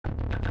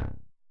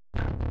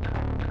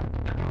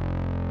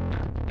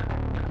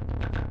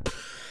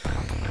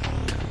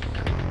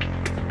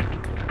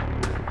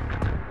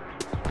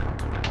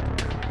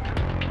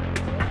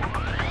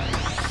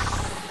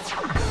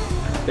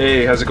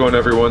Hey, how's it going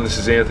everyone? This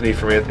is Anthony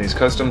from Anthony's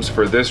Customs.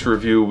 For this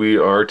review, we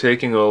are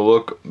taking a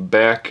look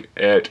back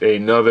at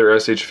another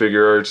SH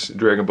Figuarts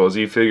Dragon Ball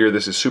Z figure.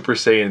 This is Super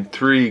Saiyan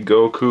 3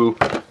 Goku.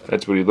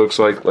 That's what he looks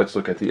like. Let's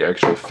look at the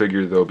actual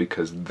figure though,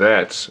 because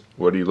that's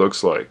what he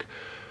looks like.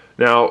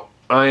 Now,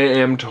 I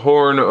am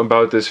torn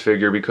about this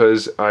figure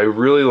because I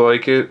really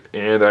like it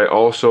and I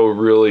also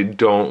really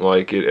don't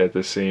like it at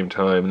the same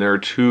time. There are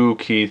two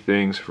key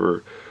things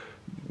for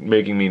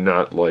making me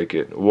not like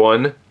it.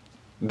 One,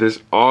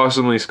 this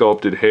awesomely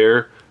sculpted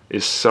hair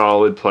is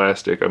solid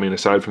plastic. I mean,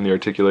 aside from the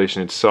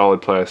articulation, it's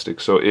solid plastic.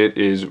 So it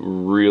is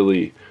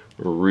really,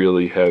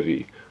 really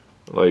heavy.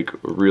 Like,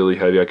 really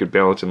heavy. I could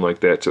balance him like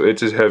that. So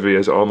it's as heavy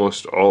as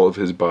almost all of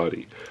his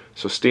body.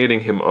 So standing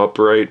him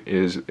upright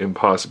is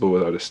impossible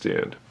without a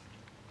stand.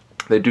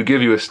 They do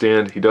give you a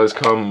stand. He does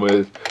come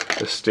with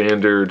a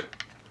standard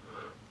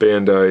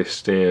Bandai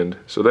stand.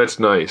 So that's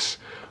nice.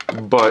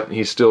 But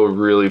he's still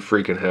really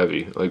freaking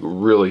heavy, like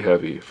really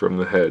heavy from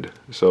the head,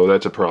 so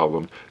that's a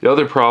problem. The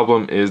other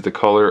problem is the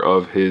color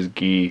of his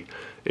gi.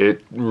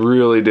 It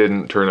really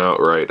didn't turn out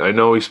right. I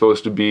know he's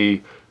supposed to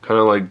be kind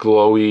of like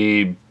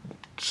glowy,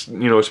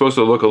 you know, it's supposed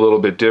to look a little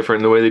bit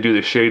different. The way they do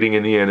the shading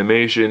in the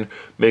animation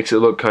makes it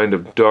look kind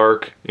of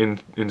dark in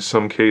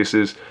some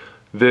cases.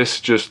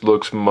 This just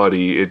looks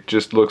muddy. It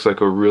just looks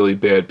like a really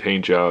bad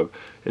paint job.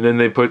 And then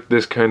they put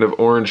this kind of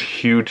orange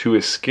hue to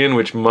his skin,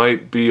 which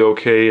might be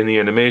okay in the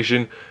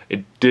animation.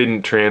 It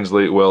didn't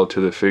translate well to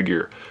the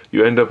figure.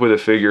 You end up with a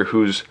figure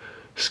whose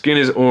skin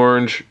is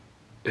orange,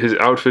 his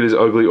outfit is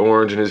ugly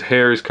orange, and his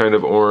hair is kind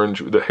of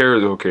orange. The hair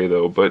is okay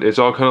though, but it's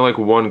all kind of like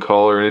one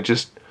color, and it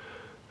just,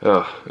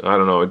 I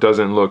don't know, it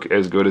doesn't look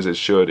as good as it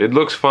should. It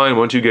looks fine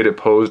once you get it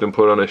posed and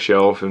put on a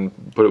shelf and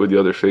put it with the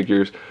other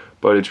figures,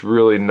 but it's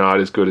really not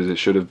as good as it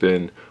should have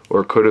been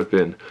or could have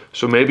been.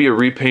 So maybe a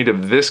repaint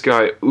of this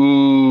guy,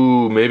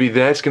 ooh, maybe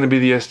that's going to be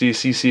the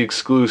SDCC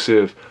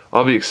exclusive.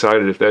 I'll be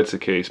excited if that's the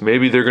case.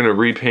 Maybe they're going to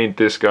repaint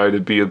this guy to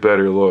be a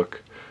better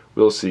look.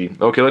 We'll see.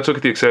 Okay, let's look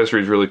at the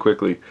accessories really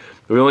quickly.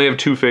 We only have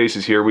two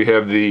faces here. We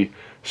have the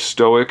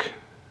stoic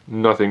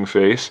nothing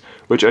face,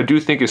 which I do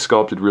think is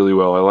sculpted really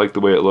well. I like the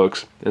way it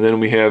looks. And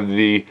then we have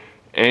the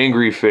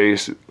angry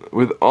face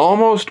with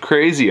almost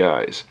crazy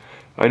eyes.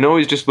 I know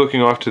he's just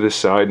looking off to the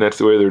side, and that's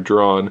the way they're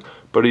drawn,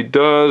 but he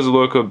does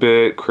look a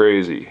bit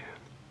crazy.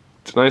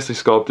 It's nicely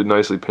sculpted,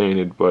 nicely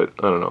painted, but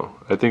I don't know.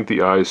 I think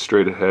the eyes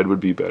straight ahead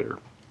would be better.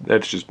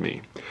 That's just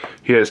me.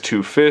 He has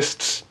two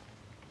fists,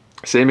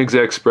 same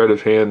exact spread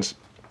of hands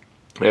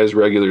as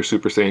regular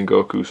Super Saiyan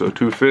Goku. So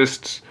two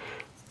fists,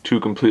 two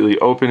completely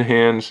open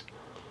hands.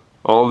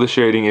 All of the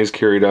shading is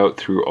carried out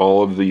through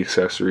all of the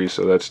accessories,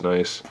 so that's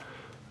nice.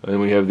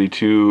 And we have the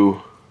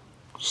two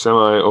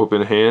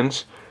semi-open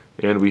hands.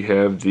 And we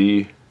have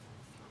the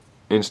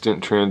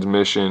instant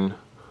transmission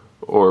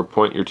or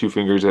point your two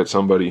fingers at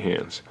somebody's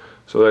hands.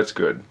 So that's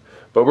good.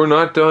 But we're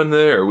not done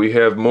there. We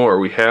have more.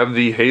 We have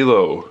the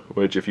halo,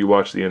 which if you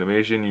watch the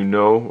animation, you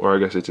know, or I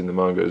guess it's in the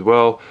manga as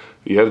well.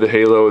 You have the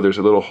halo. There's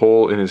a little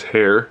hole in his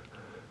hair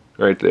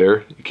right there.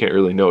 You can't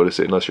really notice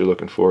it unless you're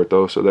looking for it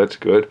though, so that's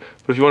good.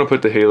 But if you want to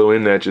put the halo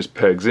in, that just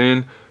pegs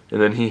in. And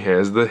then he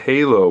has the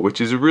halo,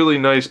 which is a really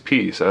nice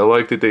piece. I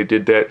like that they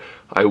did that.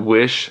 I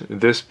wish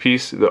this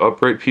piece, the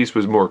upright piece,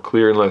 was more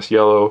clear and less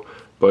yellow,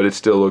 but it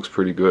still looks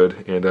pretty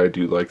good, and I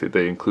do like that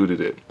they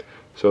included it.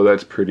 So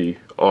that's pretty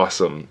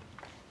awesome.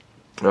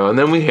 And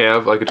then we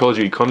have, like I told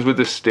you, he comes with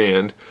this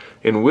stand,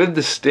 and with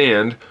the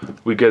stand,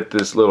 we get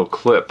this little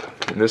clip.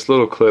 And this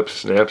little clip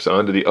snaps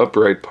onto the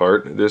upright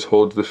part. This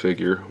holds the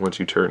figure once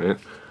you turn it.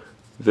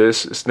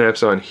 This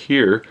snaps on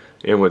here.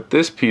 And what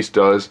this piece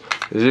does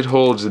is it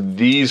holds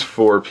these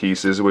four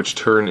pieces, which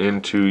turn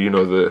into, you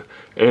know, the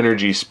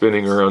energy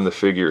spinning around the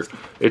figure.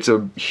 It's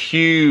a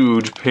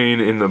huge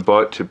pain in the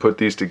butt to put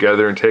these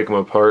together and take them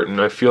apart,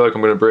 and I feel like I'm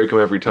going to break them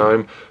every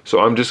time. So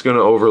I'm just going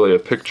to overlay a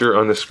picture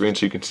on the screen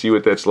so you can see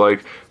what that's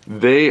like.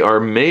 They are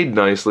made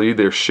nicely.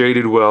 They're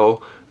shaded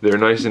well. They're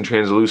nice and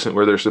translucent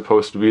where they're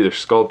supposed to be. They're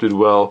sculpted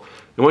well.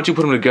 And once you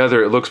put them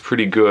together, it looks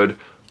pretty good.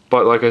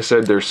 But like I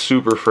said, they're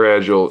super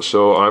fragile,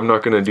 so I'm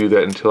not going to do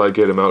that until I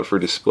get them out for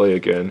display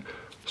again.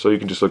 So you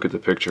can just look at the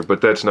picture. But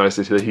that's nice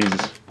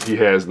that he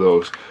has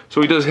those.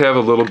 So he does have a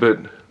little bit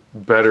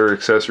better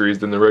accessories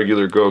than the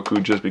regular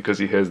Goku just because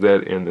he has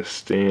that and the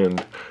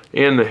stand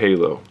and the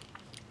halo.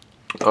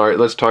 Alright,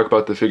 let's talk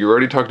about the figure. We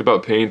already talked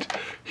about paint.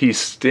 He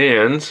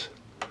stands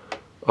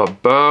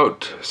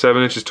about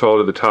 7 inches tall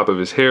to the top of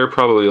his hair,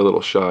 probably a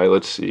little shy.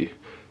 Let's see.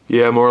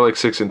 Yeah, more like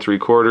 6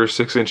 3/4,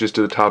 6 inches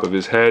to the top of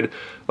his head.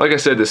 Like I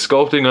said, the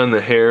sculpting on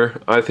the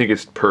hair, I think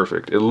it's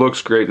perfect. It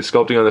looks great. The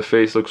sculpting on the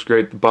face looks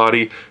great. The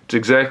body, it's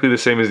exactly the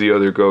same as the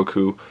other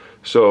Goku.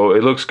 So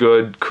it looks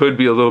good. Could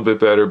be a little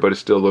bit better, but it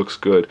still looks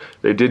good.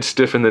 They did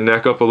stiffen the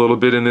neck up a little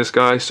bit in this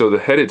guy, so the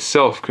head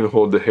itself can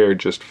hold the hair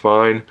just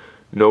fine.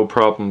 No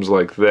problems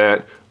like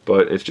that,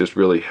 but it's just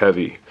really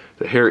heavy.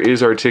 The hair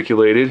is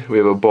articulated. We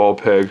have a ball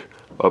peg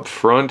up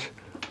front.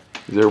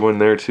 Is there one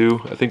there too?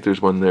 I think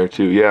there's one there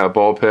too. Yeah,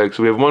 ball peg.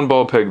 So we have one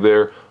ball peg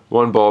there,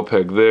 one ball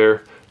peg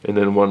there, and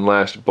then one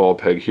last ball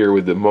peg here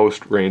with the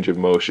most range of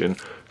motion.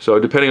 So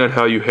depending on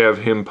how you have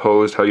him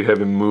posed, how you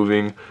have him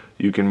moving,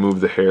 you can move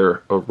the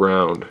hair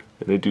around.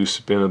 And they do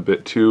spin a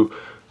bit too,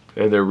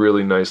 and they're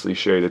really nicely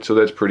shaded, so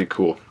that's pretty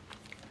cool.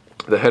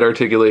 The head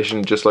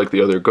articulation, just like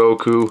the other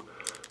Goku,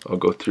 I'll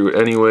go through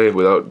it anyway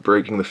without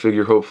breaking the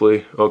figure,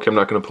 hopefully. Okay, I'm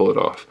not going to pull it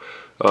off.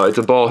 It's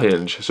a ball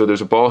hinge, so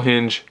there's a ball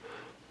hinge.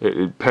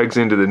 It pegs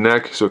into the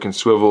neck, so it can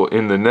swivel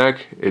in the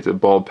neck. It's a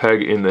ball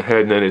peg in the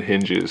head, and then it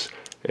hinges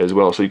as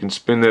well. So you can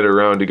spin that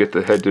around to get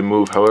the head to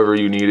move however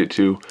you need it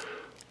to.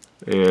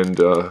 And,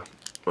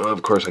 well,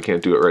 of course I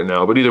can't do it right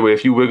now, but either way,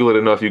 if you wiggle it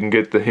enough, you can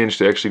get the hinge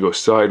to actually go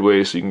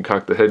sideways, so you can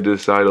cock the head to the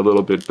side a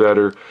little bit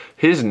better.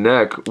 His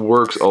neck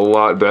works a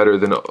lot better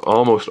than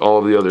almost all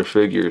of the other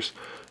figures.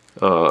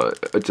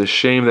 It's a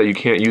shame that you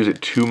can't use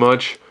it too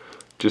much,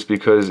 just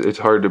because it's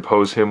hard to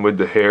pose him with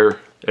the hair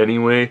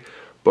anyway.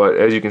 But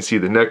as you can see,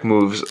 the neck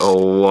moves a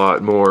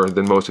lot more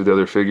than most of the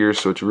other figures,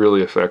 so it's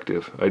really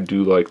effective. I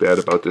do like that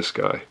about this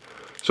guy.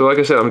 So like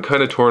I said, I'm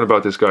kind of torn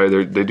about this guy.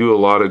 They do a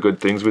lot of good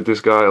things with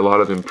this guy, a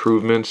lot of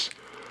improvements,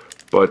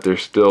 but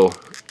there's still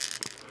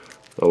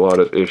a lot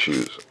of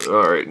issues.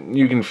 Alright,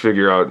 you can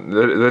figure out,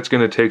 that's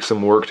going to take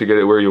some work to get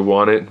it where you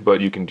want it,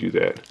 but you can do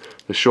that.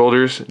 The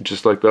shoulders,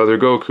 just like the other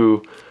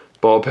Goku,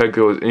 ball peg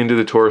goes into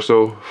the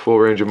torso, full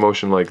range of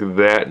motion like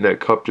that, and that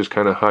cup just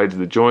kind of hides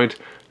the joint.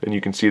 Then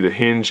you can see the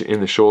hinge in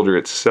the shoulder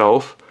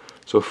itself,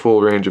 so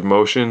full range of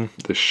motion.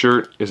 The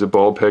shirt is a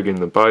ball peg in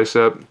the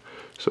bicep,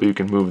 so you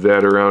can move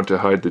that around to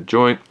hide the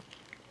joint.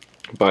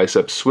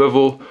 Bicep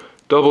swivel,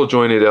 double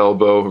jointed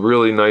elbow,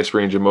 really nice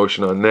range of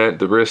motion on that.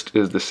 The wrist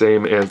is the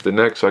same as the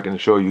neck, so I can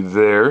show you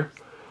there.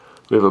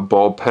 We have a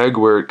ball peg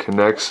where it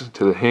connects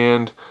to the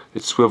hand.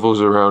 It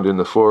swivels around in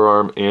the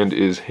forearm and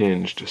is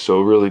hinged, so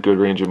really good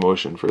range of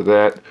motion for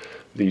that.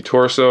 The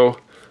torso,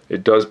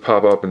 it does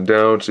pop up and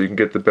down, so you can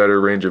get the better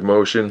range of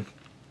motion.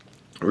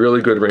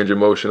 Really good range of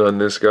motion on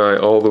this guy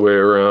all the way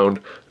around.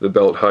 The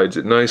belt hides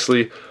it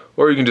nicely,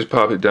 or you can just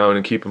pop it down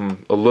and keep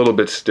him a little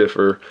bit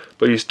stiffer.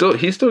 But he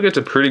still gets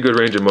a pretty good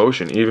range of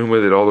motion, even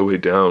with it all the way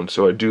down,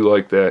 so I do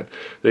like that.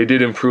 They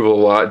did improve a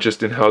lot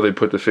just in how they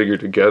put the figure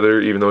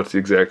together, even though it's the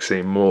exact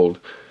same mold.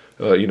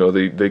 You know,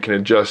 they can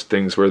adjust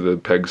things where the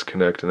pegs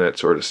connect and that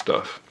sort of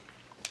stuff.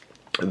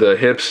 The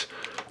hips,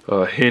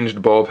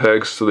 hinged ball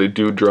pegs, so they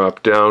do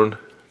drop down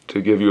to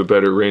give you a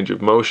better range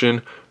of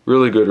motion.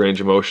 Really good range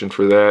of motion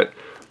for that.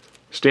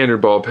 Standard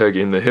ball peg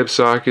in the hip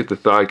socket. The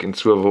thigh can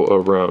swivel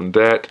around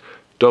that.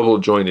 Double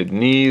jointed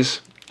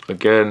knees.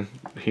 Again,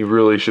 he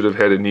really should have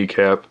had a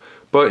kneecap,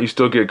 but you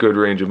still get good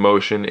range of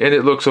motion, and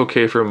it looks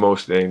okay for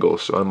most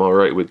angles, so I'm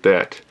alright with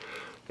that.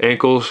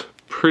 Ankles,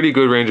 pretty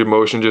good range of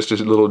motion, just a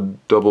little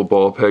double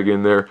ball peg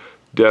in there.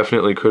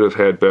 Definitely could have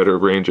had better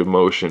range of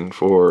motion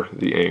for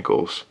the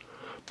ankles,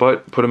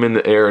 but put them in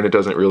the air and it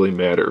doesn't really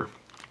matter.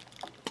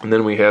 And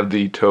then we have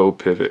the toe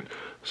pivot.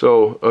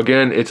 So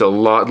again, it's a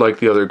lot like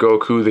the other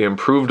Goku. They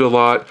improved a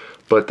lot,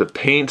 but the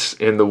paints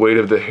and the weight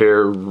of the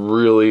hair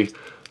really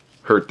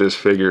hurt this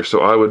figure.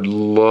 So I would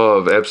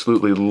love,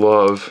 absolutely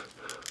love,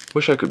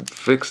 wish I could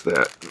fix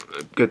that,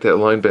 get that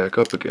line back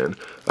up again.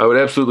 I would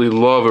absolutely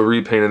love a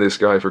repaint of this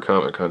guy for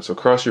Comic-Con, so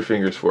cross your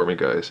fingers for me,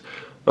 guys.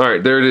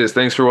 Alright, there it is.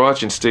 Thanks for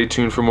watching. Stay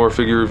tuned for more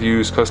figure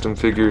reviews, custom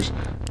figures,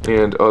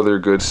 and other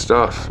good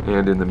stuff.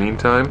 And in the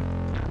meantime,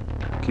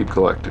 keep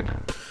collecting.